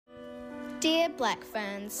Dear Black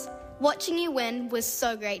Ferns, watching you win was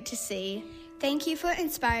so great to see. Thank you for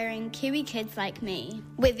inspiring Kiwi kids like me.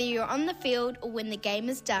 Whether you're on the field or when the game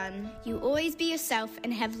is done, You always be yourself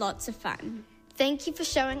and have lots of fun. thank you for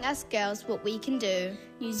showing us girls what we can do.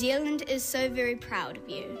 New Zealand is so very proud of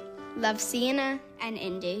you. Love, Sienna. And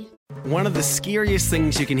Indy. One of the scariest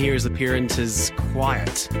things you can hear as a parent is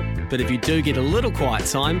quiet. But if you do get a little quiet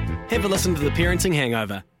time, have a listen to The Parenting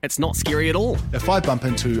Hangover. It's not scary at all. If I bump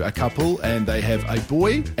into a couple and they have a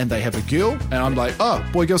boy and they have a girl, and I'm like, oh,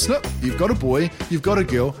 boy, girl, snip. You've got a boy, you've got a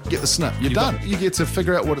girl, get the snip. You're done. You get to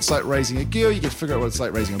figure out what it's like raising a girl, you get to figure out what it's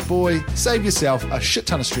like raising a boy, save yourself a shit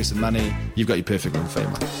ton of stress and money. You've got your perfect little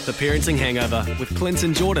family. The Parenting Hangover with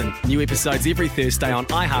Clinton Jordan. New episodes every Thursday on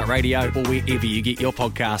iHeartRadio or wherever you get your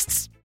podcasts.